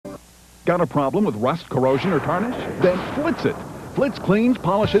Got a problem with rust, corrosion, or tarnish? Then Flitz it. Flitz cleans,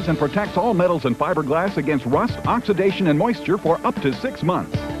 polishes, and protects all metals and fiberglass against rust, oxidation, and moisture for up to 6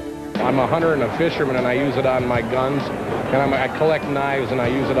 months. I'm a hunter and a fisherman, and I use it on my guns. And I collect knives, and I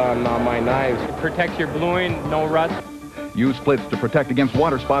use it on my knives. It protects your bluing, no rust. Use Flitz to protect against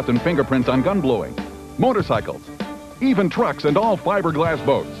water spots and fingerprints on gun bluing, motorcycles, even trucks and all fiberglass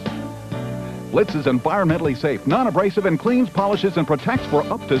boats. Flitz is environmentally safe, non-abrasive, and cleans, polishes, and protects for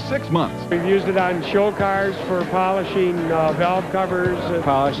up to 6 months. We've used it on show cars for polishing valve covers.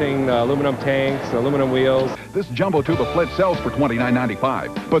 Polishing aluminum tanks, aluminum wheels. This jumbo tube of Flitz sells for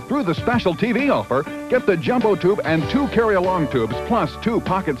 $29.95. But through the special TV offer, get the jumbo tube and 2 carry-along tubes, plus 2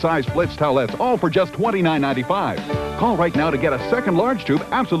 pocket-sized Flitz towelettes, all for just $29.95. Call right now to get a second large tube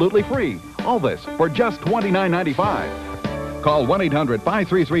absolutely free. All this for just $29.95. Call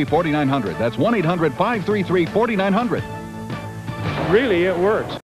 1-800-533-4900. That's 1-800-533-4900. Really, it works.